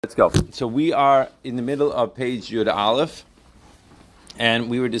Let's go. So we are in the middle of page Yud Aleph, and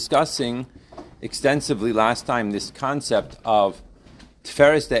we were discussing extensively last time this concept of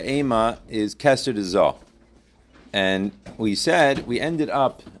Tiferes De'ema is Keser Dezoh. And we ended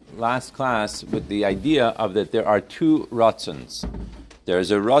up last class with the idea of that there are two Ratzons. There's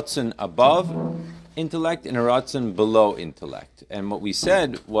a Ratzon above intellect and a Ratzon below intellect. And what we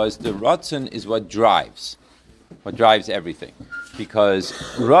said was the Ratzon is what drives everything. Because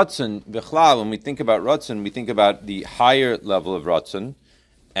Ratzon, Bichlal, when we think about Ratzon, we think about the higher level of Ratzon,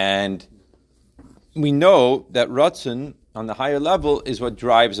 and we know that Ratzon on the higher level is what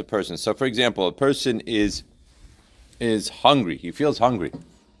drives a person. So, for example, a person is hungry. He feels hungry.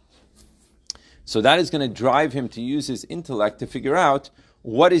 So that is going to drive him to use his intellect to figure out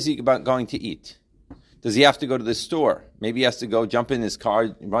what is he going to eat. Does he have to go to the store? Maybe he has to go jump in his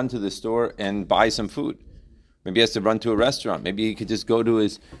car, run to the store, and buy some food. Maybe he has to run to a restaurant. Maybe he could just go to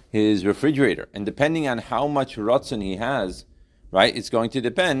his refrigerator. And depending on how much Ratzon he has, right, it's going to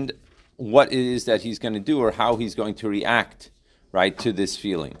depend what it is that he's going to do or how he's going to react, right, to this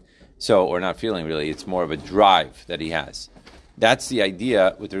feeling. So, or not feeling really, it's more of a drive that he has. That's the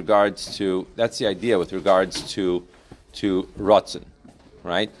idea with regards to Ratzon,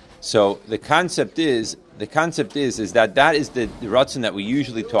 right? So the concept is that is the Ratzon that we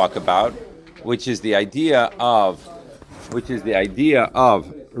usually talk about, which is the idea of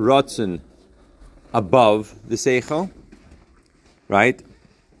Ratzon above the Seichel, right?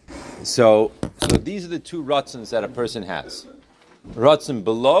 So these are the two Ratzons that a person has. Ratzon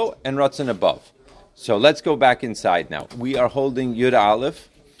below and Ratzon above. So let's go back inside now. We are holding Yud Aleph.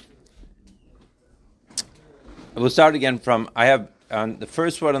 We'll start again from, I have on the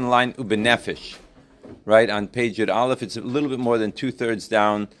first word on the line, Ubenefesh, right, on page Yud Aleph. It's a little bit more than 2/3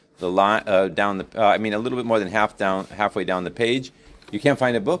 down the line, a little bit more than halfway down the page. You can't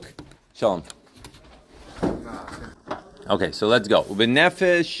find a book? Shalom. Okay, so let's go.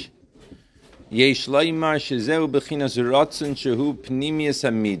 Ubenefesh yesh loymar shezeu bechinas ratzon shehu pnimius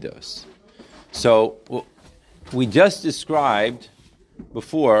hamidos. So we just described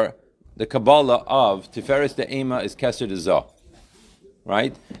before the Kabbalah of Tiferes De'ema is Keser Dezoh,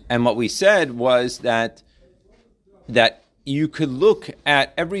 right? And what we said was that you could look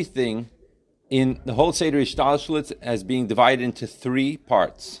at everything in the whole Seder Ishtalshlitz as being divided into three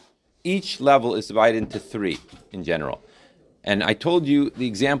parts. Each level is divided into three in general. And I told you the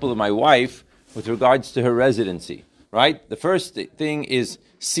example of my wife with regards to her residency, right? The first thing is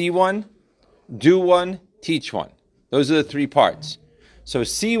see one, do one, teach one. Those are the three parts. So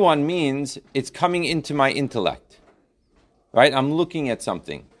see one means it's coming into my intellect, right? I'm looking at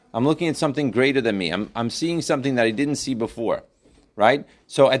something. I'm looking at something greater than me. I'm seeing something that I didn't see before, right?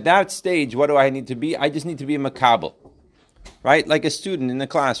 So at that stage, what do I need to be? I just need to be a makabel, right? Like a student in the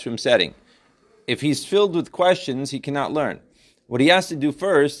classroom setting. If he's filled with questions, he cannot learn. What he has to do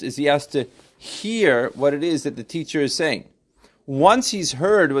first is he has to hear what it is that the teacher is saying. Once he's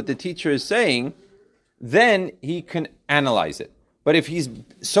heard what the teacher is saying, then he can analyze it. But if he's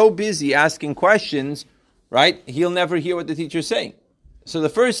so busy asking questions, right, he'll never hear what the teacher is saying. So the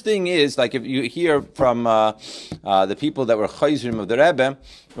first thing is, like if you hear from the people that were chayzrim of the Rebbe,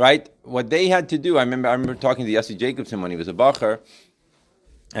 right, what they had to do, I remember talking to Yossi Jacobson when he was a bacher,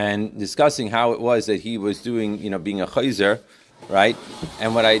 and discussing how it was that he was doing, being a chayzer, right,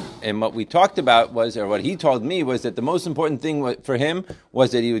 and what we talked about was, or what he told me was that the most important thing for him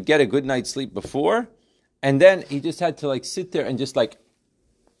was that he would get a good night's sleep before, and then he just had to sit there and just like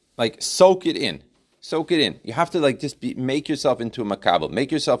soak it in. Soak it in. You have to make yourself into a makabel.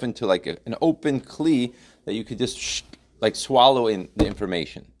 Make yourself into an open kli that you could just swallow in the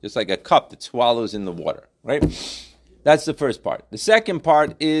information. Just like a cup that swallows in the water, right? That's the first part. The second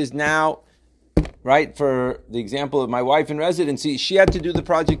part is now, right, for the example of my wife in residency, she had to do the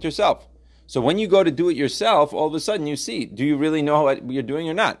project herself. So when you go to do it yourself, all of a sudden you see, do you really know what you're doing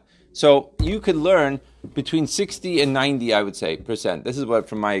or not? So you could learn between 60 and 90, I would say, percent. This is what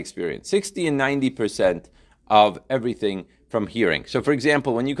from my experience. 60 and 90% of everything from hearing. So for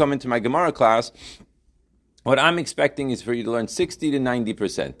example, when you come into my Gemara class, what I'm expecting is for you to learn 60 to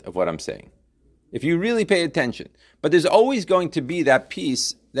 90% of what I'm saying. If you really pay attention. But there's always going to be that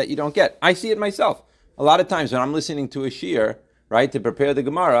piece that you don't get. I see it myself. A lot of times when I'm listening to a shiur, right, to prepare the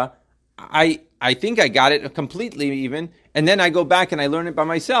Gemara, I think I got it completely even, and then I go back and I learn it by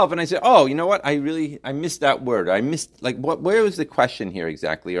myself, and I say, oh, you know what, I missed that word. I missed, where was the question here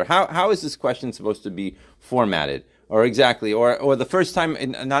exactly? Or how is this question supposed to be formatted? Or exactly, or the first time,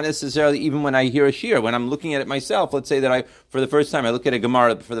 and not necessarily even when I hear a shiur, when I'm looking at it myself, let's say that for the first time, I look at a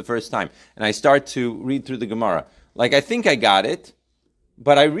Gemara for the first time, and I start to read through the Gemara. I think I got it,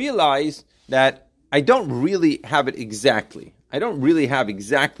 but I realize that I don't really have it exactly. I don't really have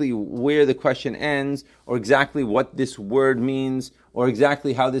exactly where the question ends, or exactly what this word means, or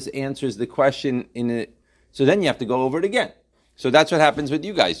exactly how this answers the question in it. So then you have to go over it again. So that's what happens with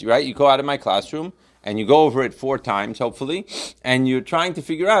you guys, right? You go out of my classroom and you go over it 4 times, hopefully, and you're trying to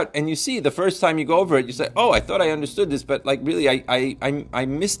figure out, and you see the first time you go over it, you say, oh, I thought I understood this, but like really, I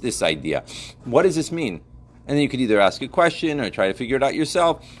missed this idea. What does this mean? And then you could either ask a question or try to figure it out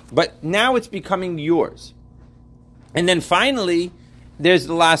yourself. But now it's becoming yours. And then finally, there's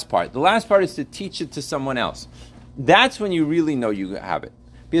the last part. The last part is to teach it to someone else. That's when you really know you have it.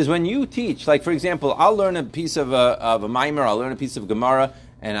 Because when you teach, like for example, I'll learn a piece of a mimer, I'll learn a piece of Gemara,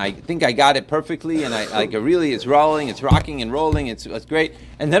 and I think I got it perfectly, and it's rolling, it's rocking and rolling, it's great.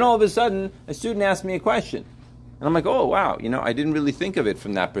 And then all of a sudden, a student asks me a question. And I'm like, oh wow, I didn't really think of it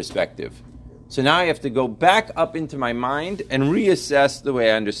from that perspective. So now I have to go back up into my mind and reassess the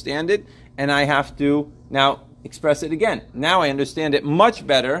way I understand it, and I have to now express it again. Now I understand it much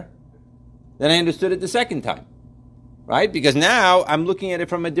better than I understood it the second time, right? Because now I'm looking at it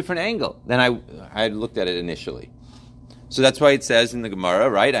from a different angle than I looked at it initially. So that's why it says in the Gemara,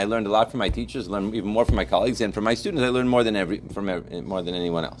 right? I learned a lot from my teachers, learned even more from my colleagues, and from my students I learned more than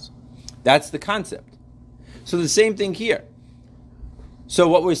anyone else. That's the concept. So the same thing here. So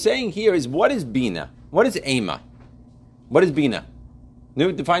what we're saying here is, what is Bina? What is Ema? What is Bina?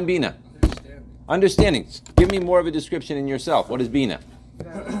 Define Bina. Understanding. Give me more of a description in yourself. What is Bina?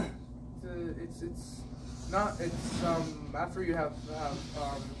 After you have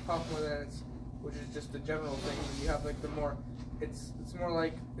Chachma, which is just the general thing. You have like the more. It's more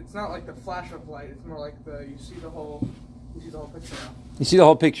like, it's not like the flash of light. It's more like you see the whole picture now. You see the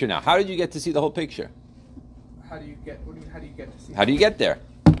whole picture now. How did you get to see the whole picture? How do you get to see? How do you get there?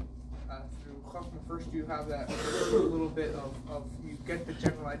 Through Chachma. First, you have that little bit of you get the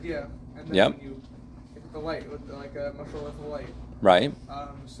general idea, and then you get the light with like a mushroom with the light. Right.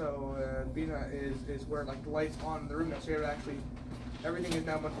 So Bina is where like the light's on in the room now. So you're actually, everything is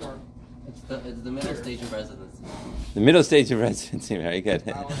now much more. It's the middle stage of residency. The middle stage of residency. Very good.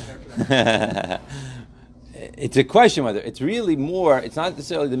 It's a question whether it's really more. It's not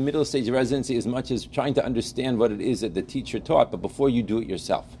necessarily the middle stage of residency as much as trying to understand what it is that the teacher taught, but before you do it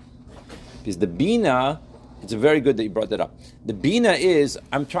yourself. Because the Bina, it's very good that you brought that up. The Bina is,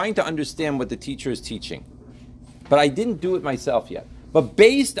 I'm trying to understand what the teacher is teaching, but I didn't do it myself yet. But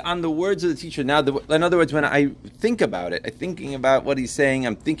based on the words of the teacher, now, in other words, when I think about it, I'm thinking about what he's saying,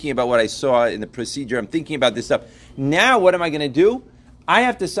 I'm thinking about what I saw in the procedure, I'm thinking about this stuff. Now, what am I going to do? I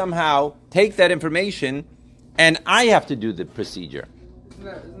have to somehow take that information, and I have to do the procedure.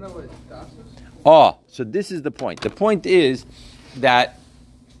 Isn't that what Das is? Oh, so this is the point. The point is that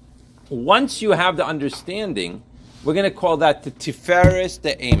once you have the understanding, we're going to call that the Tiferes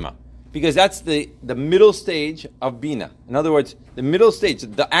De'ema. Because that's the middle stage of Bina. In other words, the middle stage,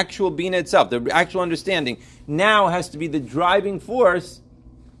 the actual Bina itself, the actual understanding, now has to be the driving force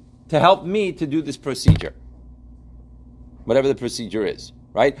to help me to do this procedure. Whatever the procedure is,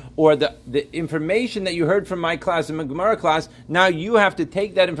 right? Or the information that you heard from my class, in my Gemara class, now you have to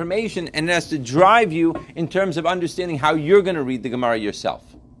take that information and it has to drive you in terms of understanding how you're going to read the Gemara yourself.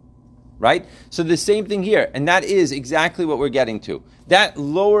 Right? So the same thing here, and that is exactly what we're getting to. That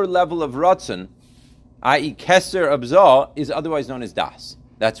lower level of Ratzon, i.e. Keser Abzah, is otherwise known as Das.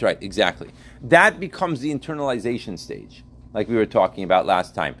 That's right, exactly. That becomes the internalization stage, like we were talking about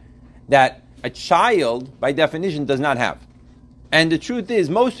last time, that a child, by definition, does not have. And the truth is,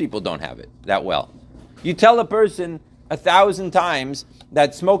 most people don't have it that well. You tell a person 1,000 times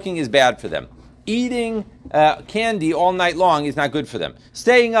that smoking is bad for them. Eating candy all night long is not good for them.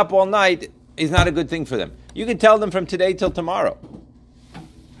 Staying up all night is not a good thing for them. You can tell them from today till tomorrow,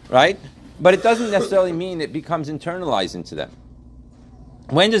 right? But it doesn't necessarily mean it becomes internalized into them.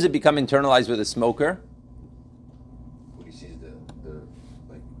 When does it become internalized with a smoker? When he sees the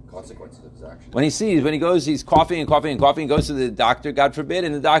consequences of his actions. When he goes, he's coughing, goes to the doctor, God forbid,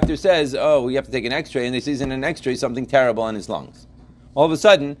 and the doctor says, oh, we have to take an x-ray, and he sees in an x-ray something terrible in his lungs. All of a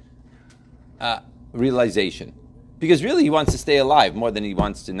sudden, realization. Because really he wants to stay alive more than he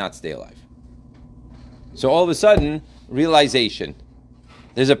wants to not stay alive. So all of a sudden, realization.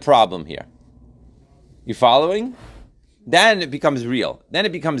 There's a problem here. You following? Then it becomes real. Then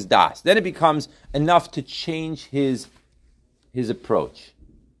it becomes das. Then it becomes enough to change his approach.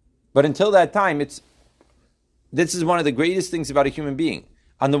 But until that time, this is one of the greatest things about a human being.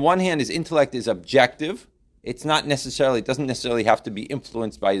 On the one hand, his intellect is objective. It doesn't necessarily have to be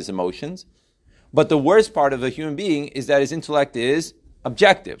influenced by his emotions. But the worst part of a human being is that his intellect is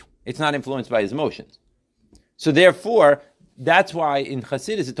objective. It's not influenced by his emotions. So therefore, That's why in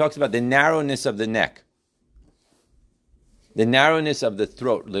Chassidus it talks about the narrowness of the neck. The narrowness of the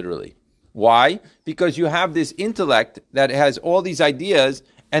throat, literally. Why? Because you have this intellect that has all these ideas,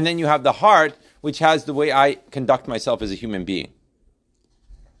 and then you have the heart, which has the way I conduct myself as a human being.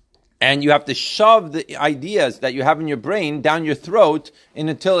 And you have to shove the ideas that you have in your brain down your throat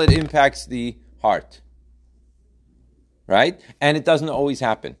until it impacts the heart. Right? And it doesn't always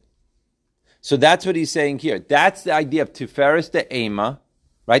happen. So that's what he's saying here. That's the idea of Tiferes de Ema,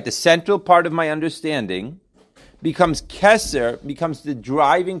 right? The central part of my understanding becomes Keser, becomes the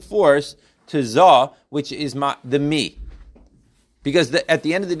driving force to Zah, which is the me. Because at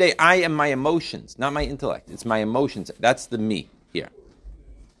the end of the day, I am my emotions, not my intellect. It's my emotions. That's the me here.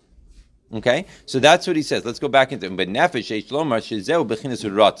 Okay? So that's what he says. Let's go back into it.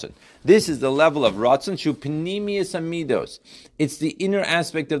 This is the level of ratzon, shu pnimius amidos. It's the inner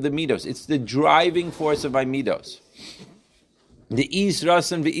aspect of the midos. It's the driving force of my midos. The is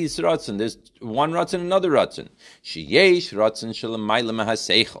ratzon, the is ratzon. There's one ratzon, another ratzon. Sheyesh ratzon shalamayla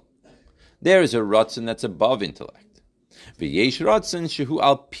mahaseichel. There is a ratzon that's above intellect. V'yesh ratzon shehu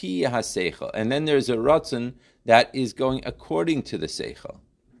al pi haseichel. And then there's a ratzon that is going according to the seichel.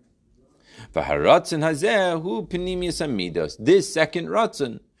 This second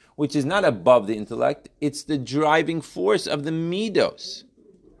ratzon, which is not above the intellect, it's the driving force of the midos.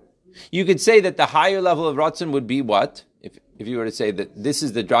 You could say that the higher level of ratzon would be what? If you were to say that this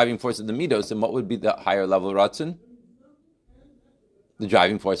is the driving force of the midos, then what would be the higher level of ratzon? The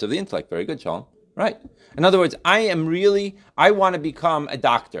driving force of the intellect. Very good, Shalom. Right. In other words, I want to become a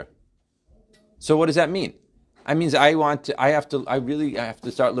doctor. So what does that mean? That means I have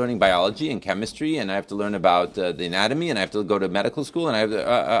to start learning biology and chemistry, and I have to learn about the anatomy, and I have to go to medical school, and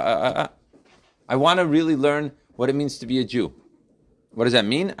I want to really learn what it means to be a Jew. What does that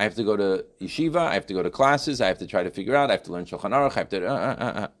mean? I have to go to yeshiva, I have to go to classes, I have to try to figure out, I have to learn Shulchan Aruch, I have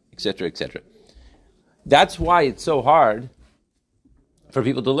to, etc., etc. That's why it's so hard for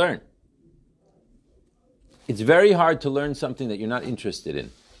people to learn. It's very hard to learn something that you're not interested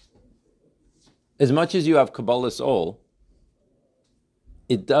in. As much as you have Kabbalah soul,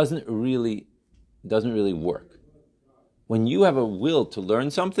 it doesn't really work. When you have a will to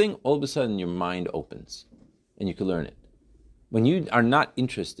learn something, all of a sudden your mind opens and you can learn it. When you are not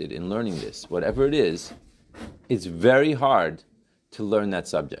interested in learning this, whatever it is, it's very hard to learn that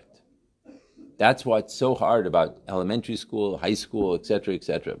subject. That's why it's so hard about elementary school, high school, etc.,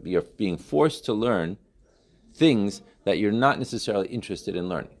 etc. You're being forced to learn things that you're not necessarily interested in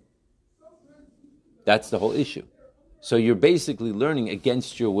learning. That's the whole issue. So you're basically learning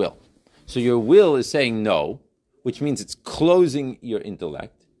against your will. So your will is saying no, which means it's closing your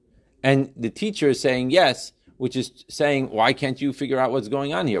intellect. And the teacher is saying yes, which is saying, why can't you figure out what's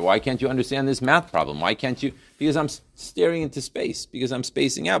going on here? Why can't you understand this math problem? Why can't you? Because I'm staring into space, because I'm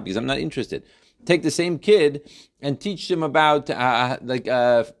spacing out, because I'm not interested. Take the same kid and teach them about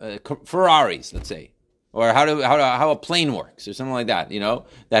Ferraris, let's say, or how a plane works, or something like that,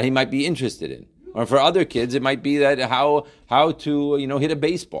 that he might be interested in. Or for other kids, it might be that how to hit a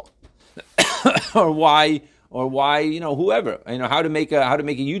baseball, or why whoever how to make a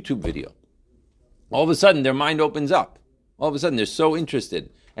YouTube video. All of a sudden, their mind opens up. All of a sudden, they're so interested,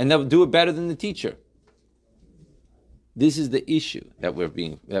 and they'll do it better than the teacher. This is the issue that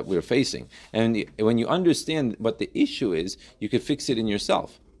we're facing, and when you understand what the issue is, you can fix it in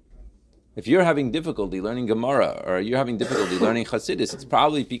yourself. If you're having difficulty learning Gemara, or you're having difficulty learning Chassidus, it's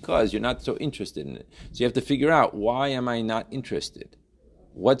probably because you're not so interested in it. So you have to figure out, why am I not interested?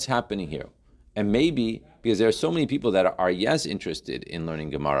 What's happening here? And maybe, because there are so many people that are yes interested in learning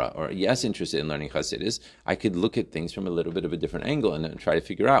Gemara, or yes interested in learning Chassidus, I could look at things from a little bit of a different angle and try to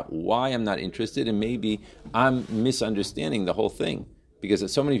figure out why I'm not interested, and maybe I'm misunderstanding the whole thing,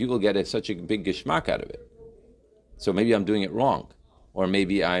 because so many people get such a big geschmack out of it. So maybe I'm doing it wrong. Or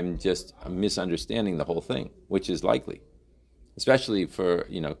maybe I'm misunderstanding the whole thing, which is likely, especially for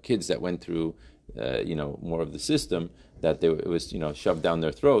kids that went through more of the system, that it was shoved down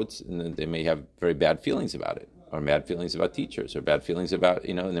their throats, and then they may have very bad feelings about it, or bad feelings about teachers, or bad feelings about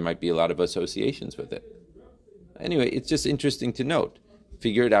and there might be a lot of associations with it. Anyway, it's just interesting to note.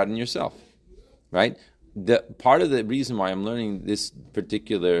 Figure it out in yourself, right? The part of the reason why I'm learning this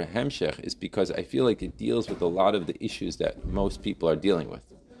particular hemshech is because I feel like it deals with a lot of the issues that most people are dealing with,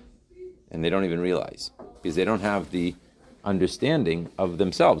 and they don't even realize, because they don't have the understanding of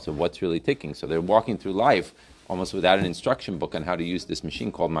themselves, of what's really ticking. So they're walking through life almost without an instruction book on how to use this machine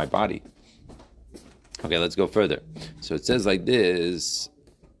called my body. Okay, let's go further. So it says like this.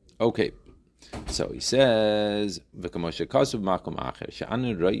 Okay. So he says, that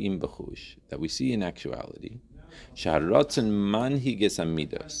we see in actuality, Shaharatzon manhiges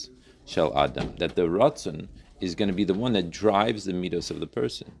amidos shel adam. That the ratzon is going to be the one that drives the midos of the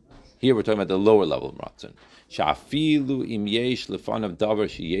person. Here we're talking about the lower level of ratzon. Sha'afilu im yesh lefanav davar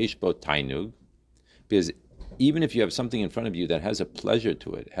sheyesh bo tainug. Because even if you have something in front of you that has a pleasure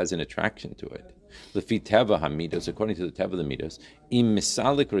to it, has an attraction to it, lefi teva hamidos, according to the teva of the midos, im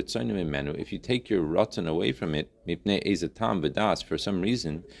misalik ritzonim imenu, if you take your ratzon away from it, mipnei ezatam v'das, for some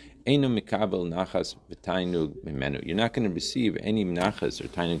reason, einu mikabel nachas v'tainug imenu, you're not going to receive any nachas or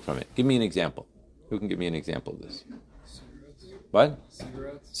tainug from it. Give me an example. Who can give me an example of this? What?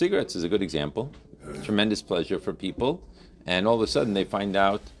 Cigarettes is a good example. Tremendous pleasure for people, and all of a sudden they find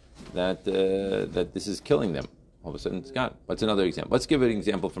out that that this is killing them. All of a sudden it's gone. What's another example? Let's give an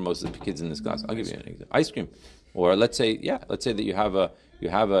example for most of the kids in this class. I'll give you an example. Ice cream, or let's say that you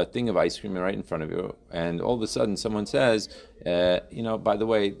have a thing of ice cream right in front of you, and all of a sudden someone says, by the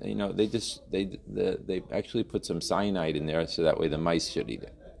way, they actually put some cyanide in there so that way the mice should eat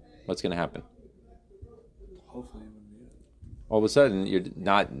it. What's going to happen? Hopefully. All of a sudden, you're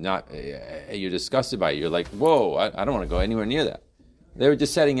you're disgusted by it. You're like, whoa, I don't want to go anywhere near that. They were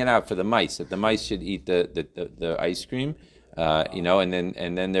just setting it out for the mice, that the mice should eat the ice cream,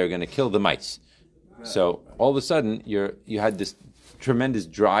 and then they're going to kill the mice. So all of a sudden, you had this tremendous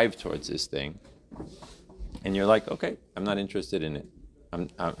drive towards this thing, and you're like, okay, I'm not interested in it.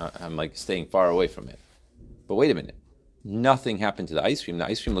 I'm like staying far away from it. But wait a minute, nothing happened to the ice cream. The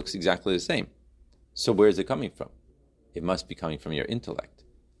ice cream looks exactly the same. So where is it coming from? It must be coming from your intellect.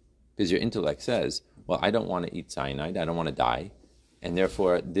 Because your intellect says, well, I don't want to eat cyanide, I don't want to die, and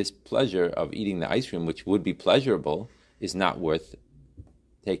therefore this pleasure of eating the ice cream, which would be pleasurable, is not worth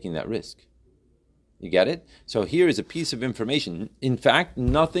taking that risk. You get it? So here is a piece of information. In fact,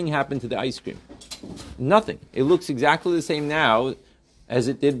 nothing happened to the ice cream. Nothing. It looks exactly the same now as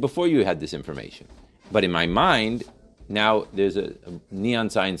it did before you had this information. But in my mind, now there's a neon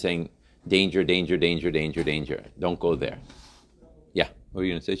sign saying, danger, danger, danger, danger, danger. Don't go there. Yeah. What were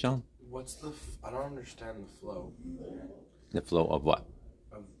you going to say, Sean? I don't understand the flow. The flow of what?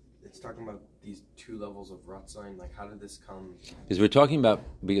 It's talking about these two levels of Ratzon. Like, how did this come? Because we're talking about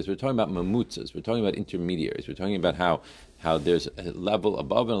mamutzas. We're talking about intermediaries. We're talking about how there's a level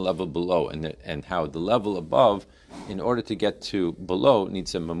above and a level below, and how the level above, in order to get to below,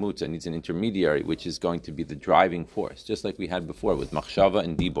 needs a mamutza, needs an intermediary, which is going to be the driving force, just like we had before with machshava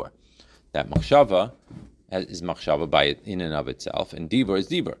and dibur. That machshava is machshava by in and of itself, and dibur is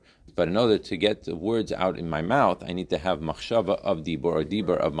dibur. But in order to get the words out in my mouth, I need to have machshava of dibur or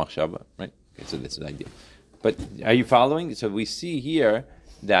dibur of machshava, right? Okay, so that's the idea. But are you following? So we see here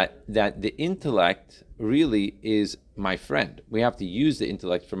that the intellect really is my friend. We have to use the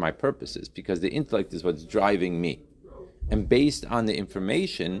intellect for my purposes because the intellect is what's driving me. And based on the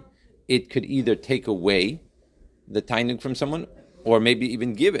information, it could either take away the tainug from someone or maybe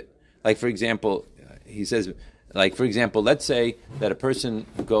even give it. Like, for example, he says, let's say that a person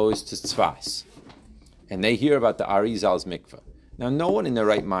goes to Tzfas and they hear about the Arizal's mikveh. Now, no one in their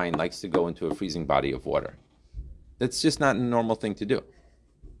right mind likes to go into a freezing body of water. That's just not a normal thing to do,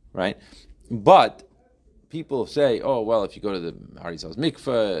 right? But people say, oh, well, if you go to the Arizal's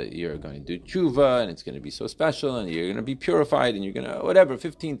mikveh, you're going to do tshuva, and it's going to be so special, and you're going to be purified, and you're going to, whatever,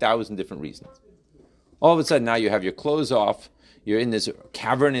 15,000 different reasons. All of a sudden, now you have your clothes off, you're in this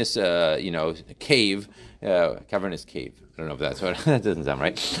cavernous, cave, cavernous cave. I don't know if that's what, that doesn't sound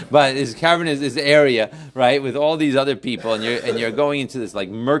right. But this cavernous, this area, right, with all these other people, and you're going into this like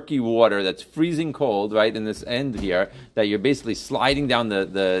murky water that's freezing cold, right, in this end here, that you're basically sliding down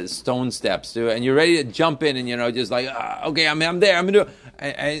the stone steps to, and you're ready to jump in, and just like, okay, I'm there, I'm gonna do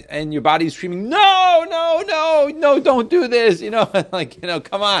it. And your body's screaming, no, don't do this,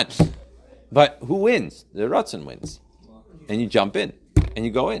 come on. But who wins? The Ratzon wins. And you jump in, and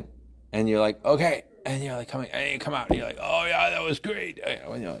you go in, and you're like, okay, and you're like coming, and you come out, and you're like, oh yeah, that was great.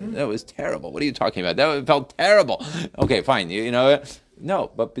 That was terrible. What are you talking about? That felt terrible. Okay, fine.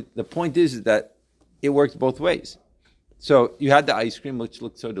 No, but the point is that it works both ways. So you had the ice cream, which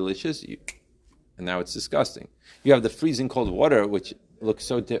looked so delicious, and now it's disgusting. You have the freezing cold water, which looks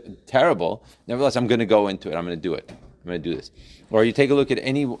so terrible. Nevertheless, I'm going to go into it. I'm going to do it. I'm going to do this. Or you take a look at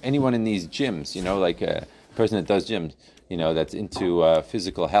anyone in these gyms, like a person that does gyms, that's into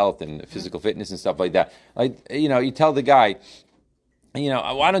physical health and physical fitness and stuff like that. Like, you tell the guy,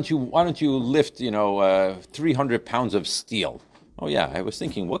 why don't you lift, 300 pounds of steel? Oh yeah, I was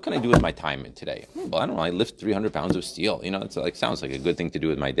thinking, what can I do with my time today? Well, I don't know, I lift 300 pounds of steel. It's like, sounds like a good thing to do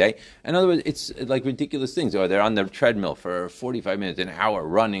with my day. In other words, it's like ridiculous things. Or they're on the treadmill for 45 minutes, an hour,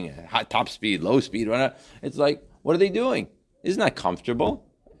 running at high, top speed, low speed. It's like, what are they doing? Isn't that comfortable?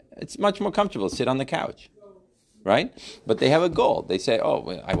 It's much more comfortable to sit on the couch. right? But they have a goal. They say, "Oh,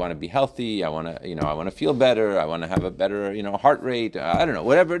 I want to be healthy. I want to, I want to feel better. I want to have a better, heart rate. I don't know,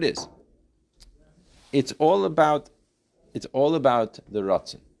 whatever it is." It's all about the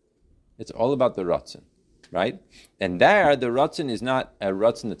ratzon. It's all about the ratzon, right? And there, the ratzon is not a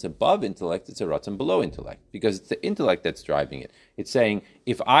ratzon that's above intellect, it's a ratzon below intellect, because it's the intellect that's driving it. It's saying,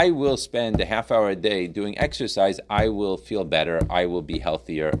 if I will spend a half hour a day doing exercise, I will feel better, I will be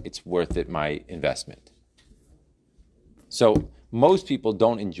healthier, it's worth it, my investment. So most people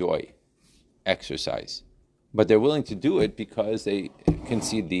don't enjoy exercise, but they're willing to do it because they can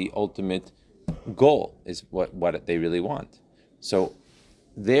see the ultimate goal is what they really want. So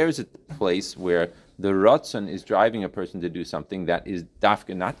there's a place where the ratzon is driving a person to do something that is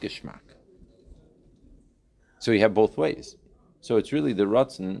dafka, not geschmack. So you have both ways. So it's really the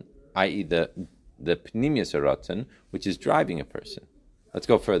ratzon, i.e. the pnimius ratzon, which is driving a person. Let's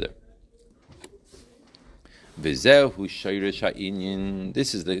go further. This is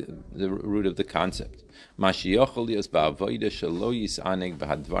the root of the concept.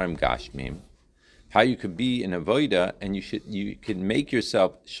 How you could be in avoda and you can make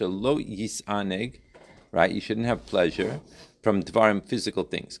yourself shelo yisaneg, right? You shouldn't have pleasure from dvarim, physical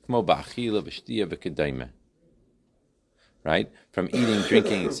things, right? From eating,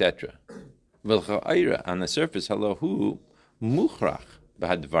 drinking, etc. On the surface, halahu muchrach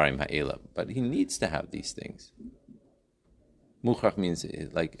b'hadvarim ha'ela, but he needs to have these things. Muchrach means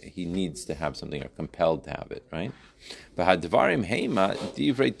like he needs to have something or compelled to have it, right? B'hadvarim heima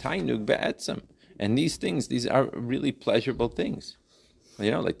divrei tainug be'etzem. And these things, these are really pleasurable things.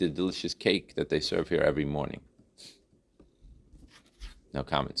 Like the delicious cake that they serve here every morning. No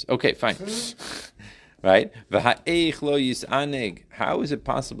comments. Okay, fine. Right? How is it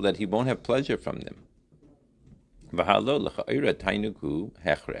possible that he won't have pleasure from them?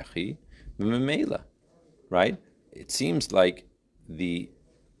 Right? It seems like the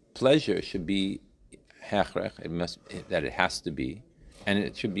pleasure should be hechrech, that it has to be, and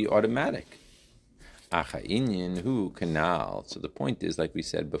it should be automatic. Hu canal. So the point is, like we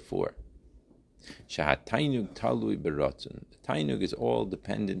said before, Shahat Tainug Talui Beratzon. The Tainug is all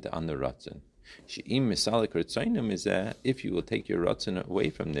dependent on the Ratzon. She'im Misalik Ratzonum is that if you will take your Ratzon away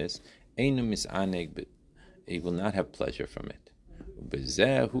from this, Einu Misaneg, but you will not have pleasure from it.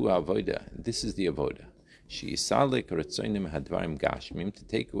 Bezehu Avoda. This is the Avoda. She'isalik Ratzonim Hadvarim Gashmim, to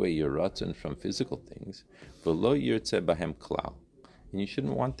take away your Ratzon from physical things. V'lo Yirtze Bahem Klal. And you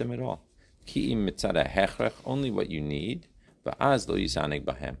shouldn't want them at all. Only what you need. In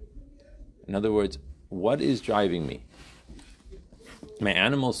other words, what is driving me? My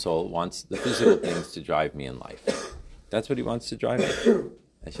animal soul wants the physical things to drive me in life. That's what he wants to drive me.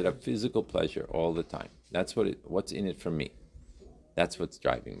 I should have physical pleasure all the time. That's what's in it for me. That's what's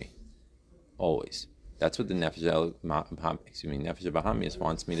driving me. Always. That's what the Nefesh Bahamis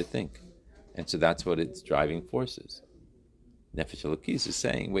wants me to think. And so that's what its driving force is. Nefesh Elokis is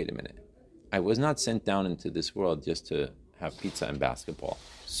saying, wait a minute. I was not sent down into this world just to have pizza and basketball,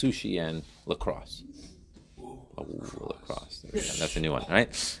 sushi and lacrosse. Lacrosse. That's a new one,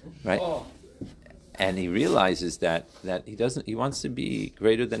 right? Right? Oh. And he realizes that he wants to be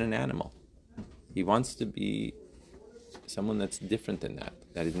greater than an animal. He wants to be someone that's different than that.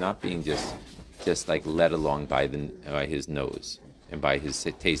 That is not being just like led along by his nose and by his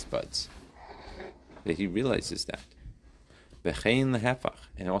taste buds. That he realizes that. And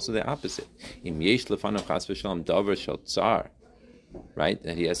also the opposite. Right?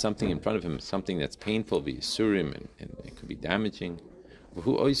 That he has something in front of him, something that's painful, and it could be damaging.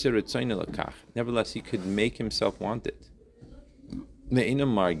 Nevertheless, he could make himself want it.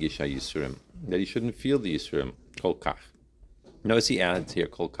 That he shouldn't feel the Yisurim, kol kach. Notice he adds here,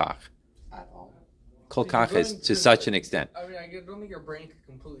 kol kach. Kol kach is to such an extent. I don't think your brain could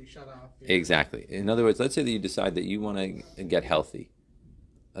completely shut off. Exactly. In other words, let's say that you decide that you want to get healthy.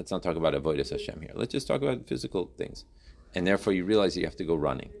 Let's not talk about avodas Hashem here. Let's just talk about physical things. And therefore you realize you have to go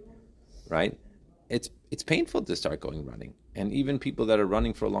running, right? It's painful to start going running. And even people that are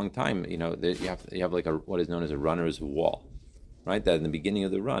running for a long time, you have like what is known as a runner's wall, right? That in the beginning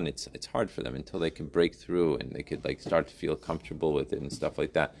of the run, it's hard for them until they can break through and they could like start to feel comfortable with it and stuff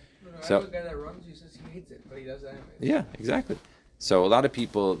like that. I know a guy that runs, he says he hates it, but he does it anyway. Yeah, exactly. So a lot of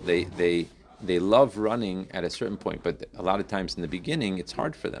people, they love running at a certain point, but a lot of times in the beginning, it's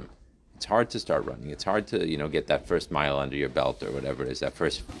hard for them. It's hard to start running. It's hard to, get that first mile under your belt or whatever it is, that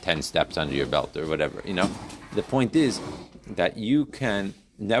first 10 steps under your belt or whatever, The point is that you can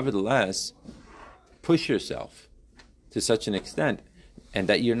nevertheless push yourself to such an extent and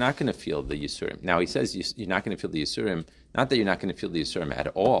that you're not going to feel the Yisurim. Now, he says you're not going to feel the Yisurim, not that you're not going to feel the Yisurim at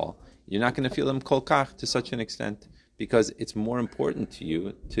all. You're not going to feel them kol kach to such an extent because it's more important to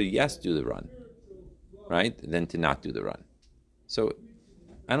you to, yes, do the run, right, than to not do the run. So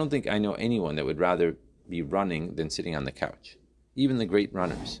I don't think I know anyone that would rather be running than sitting on the couch, even the great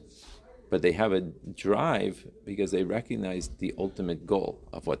runners. But they have a drive because they recognize the ultimate goal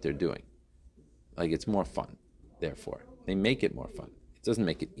of what they're doing. Like it's more fun, therefore. They make it more fun. It doesn't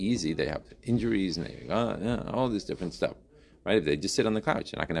make it easy. They have injuries and they all this different stuff, right? If they just sit on the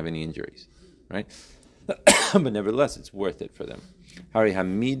couch, they're not going to have any injuries, right? But nevertheless, it's worth it for them. Hari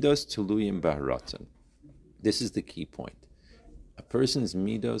hamidos tuluyim b'haratzon. This is the key point. A person's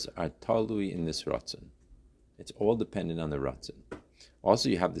midos are talui in this ratzon. It's all dependent on the ratzon. Also,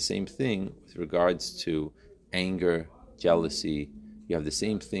 you have the same thing with regards to anger, jealousy. You have the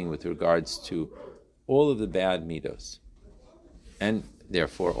same thing with regards to all of the bad midos. And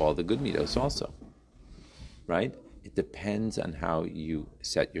therefore, all the good midos also. Right? It depends on how you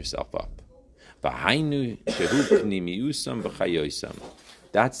set yourself up. That's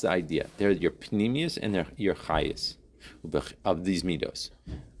the idea. They're your pnimius and they're your chayis of these midos.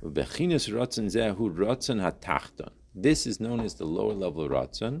 This is known as the lower level of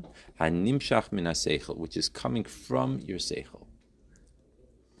ratzon, hanimshach min haseichel, which is coming from your seichel.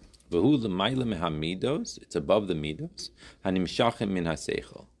 It's above the midos. Hanimshachim min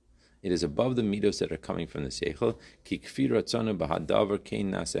haseichel. It is above the midos that are coming from the seichel.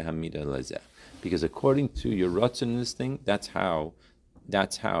 Because according to your ratzon in this thing, that's how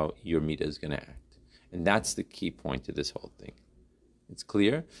your midah is going to act. And that's the key point to this whole thing. It's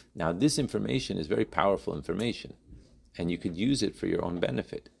clear? Now, this information is very powerful information, and you could use it for your own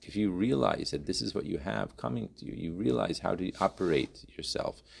benefit. If you realize that this is what you have coming to you, you realize how to operate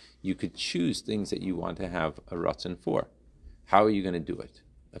yourself, you could choose things that you want to have a ratzon for. How are you going to do it,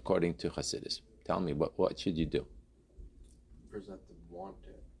 according to Hasidus? Tell me, what should you do? First, have to want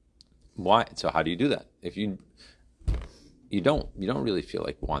it. Why? So how do you do that? If you don't really feel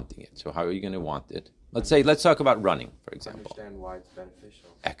like wanting it. So how are you going to want it? Let's talk about running, for example. Understand why it's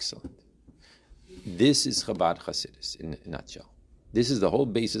beneficial. Excellent. This is Chabad Hasidus in a nutshell. This is the whole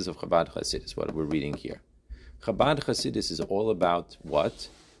basis of Chabad Hasidus, what we're reading here. Chabad Hasidus is all about what?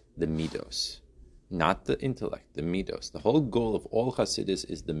 The midos. Not the intellect, the midos. The whole goal of all Hasidus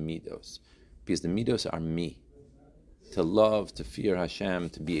is the midos. Because the midos are me. To love, to fear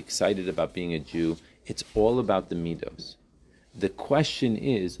Hashem, to be excited about being a Jew. It's all about the midos. The question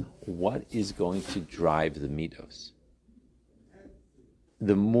is, what is going to drive the midos?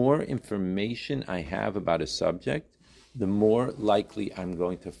 The more information I have about a subject, the more likely I'm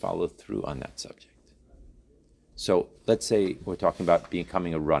going to follow through on that subject. So let's say we're talking about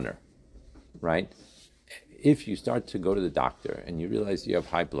becoming a runner, right? If you start to go to the doctor and you realize you have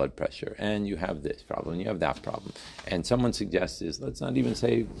high blood pressure and you have this problem, you have that problem, and someone suggests let's not even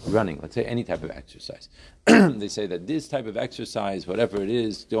say running, let's say any type of exercise. They say that this type of exercise, whatever it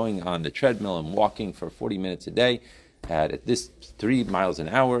is, going on the treadmill and walking for 40 minutes a day at this 3 miles an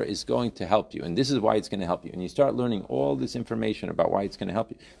hour is going to help you, and this is why it's going to help you. And you start learning all this information about why it's going to help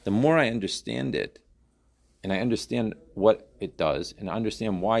you. The more I understand it, and I understand what it does, and I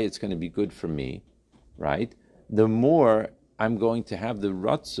understand why it's going to be good for me, right? The more I'm going to have the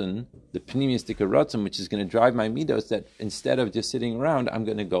ratzon, the pneumistic ratzon, which is going to drive my midos, that instead of just sitting around, I'm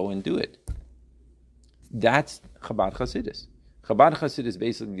going to go and do it. That's Chabad Hasidus. Chabad Hasidus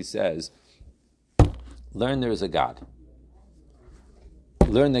basically says, learn there is a God.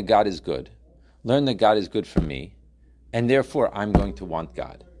 Learn that God is good. Learn that God is good for me, and therefore I'm going to want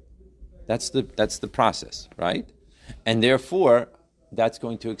God. That's the process, right? And therefore, that's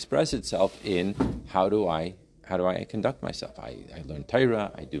going to express itself in how do I conduct myself? I learn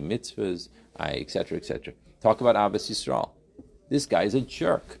Torah, I do mitzvahs, etc., etc. Talk about Abbas Yisrael. This guy is a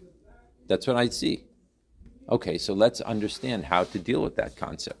jerk. That's what I see. Okay, so let's understand how to deal with that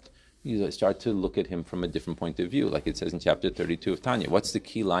concept. You start to look at him from a different point of view, like it says in chapter 32 of Tanya. What's the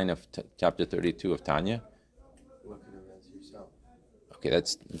key line of chapter 32 of Tanya? Look at it as yourself. Okay,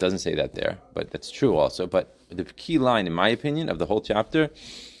 it doesn't say that there, but that's true also. But the key line, in my opinion, of the whole chapter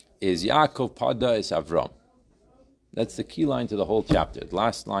is Yaakov Pada is Avram. That's the key line to the whole chapter, the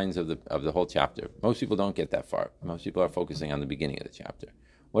last lines of the whole chapter. Most people don't get that far. Most people are focusing on the beginning of the chapter.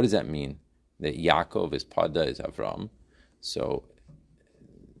 What does that mean? That Yaakov is Pada is Avram. So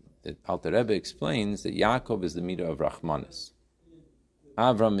the Alter Rebbe explains that Yaakov is the midah of Rachmanis.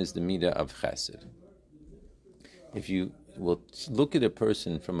 Avram is the midah of Chesed. If you will look at a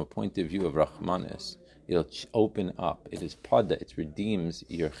person from a point of view of Rachmanis, it'll open up. It is Pada. It redeems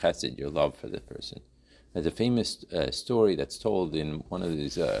your Chesed, your love for the person. There's a famous story that's told in one of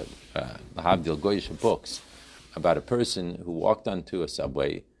these Lahavdil Goyish books about a person who walked onto a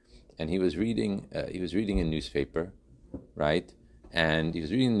subway and he was reading a newspaper, right? And he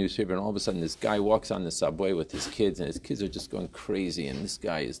was reading the newspaper, and all of a sudden this guy walks on the subway with his kids, and his kids are just going crazy, and this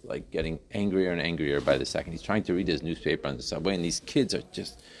guy is like getting angrier and angrier by the second. He's trying to read his newspaper on the subway, and these kids are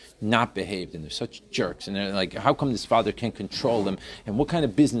just not behaved, and they're such jerks, and they're like, how come this father can't control them, and what kind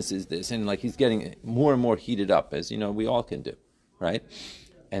of business is this? And like he's getting more and more heated up, as we all can do, right?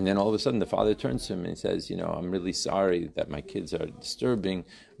 And then all of a sudden the father turns to him and he says, I'm really sorry that my kids are disturbing,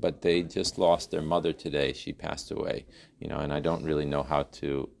 but they just lost their mother today. She passed away, and I don't really know how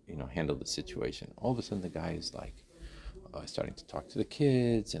to, handle the situation. All of a sudden the guy is like, starting to talk to the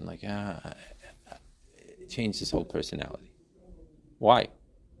kids and like, changed his whole personality. Why?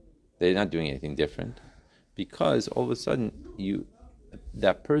 They're not doing anything different. Because all of a sudden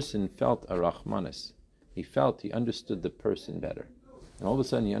that person felt a rahmanas. He understood the person better. And all of a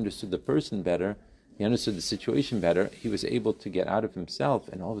sudden he understood the person better, he understood the situation better, he was able to get out of himself,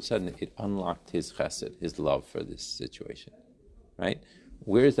 and all of a sudden it unlocked his chesed, his love for this situation, right?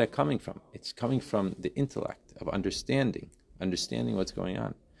 Where is that coming from? It's coming from the intellect of understanding what's going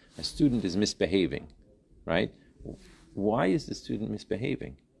on. A student is misbehaving, right? Why is the student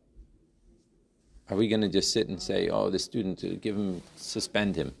misbehaving? Are we going to just sit and say, the student,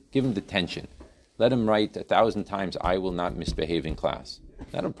 suspend him, give him detention? Let him write 1,000 times, I will not misbehave in class.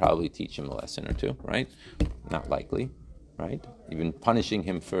 That'll probably teach him a lesson or two, right? Not likely, right? You've been punishing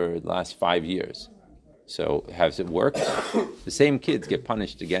him for the last 5 years. So has it worked? The same kids get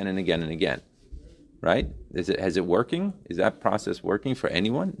punished again and again and again, right? Has it working? Is that process working for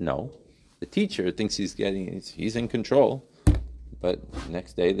anyone? No. The teacher thinks he's in control, but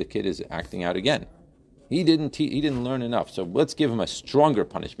next day the kid is acting out again. He didn't learn enough, so let's give him a stronger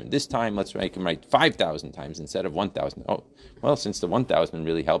punishment. This time, let's make him write 5,000 times instead of 1,000. Oh, well, since the 1,000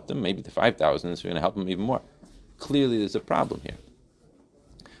 really helped him, maybe the 5,000 is going to help him even more. Clearly, there's a problem here.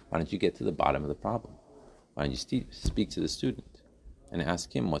 Why don't you get to the bottom of the problem? Why don't you speak to the student and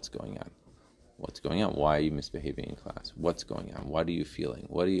ask him what's going on? What's going on? Why are you misbehaving in class? What's going on? What are you feeling?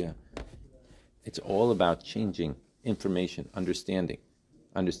 It's all about changing information, understanding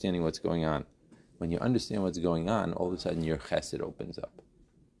what's going on. When you understand what's going on, all of a sudden your chesed opens up.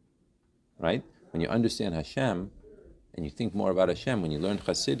 Right? When you understand Hashem, and you think more about Hashem, when you learn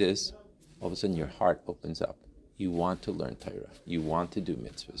Chassidus, all of a sudden your heart opens up. You want to learn Torah. You want to do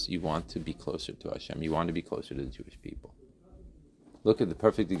mitzvahs. You want to be closer to Hashem. You want to be closer to the Jewish people. Look at the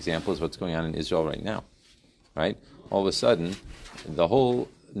perfect example of what's going on in Israel right now. Right? All of a sudden, the whole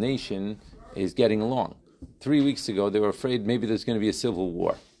nation is getting along. 3 weeks ago, they were afraid maybe there's going to be a civil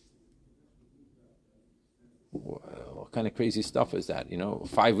war. What kind of crazy stuff is that?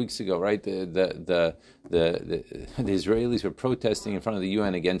 5 weeks ago, right? The Israelis were protesting in front of the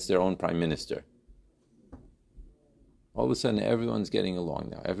UN against their own prime minister. All of a sudden, everyone's getting along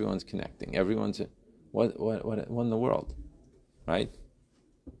now. Everyone's connecting. Everyone's what in the world, right?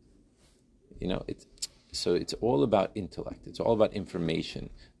 It's all about intellect. It's all about information.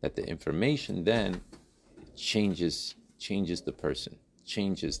 That the information then changes the person,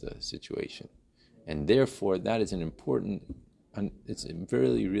 changes the situation. And therefore, that is it's a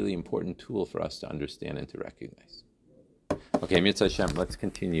really, really important tool for us to understand and to recognize. Okay, Mitzvah Hashem, let's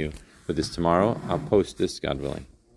continue with this tomorrow. I'll post this, God willing.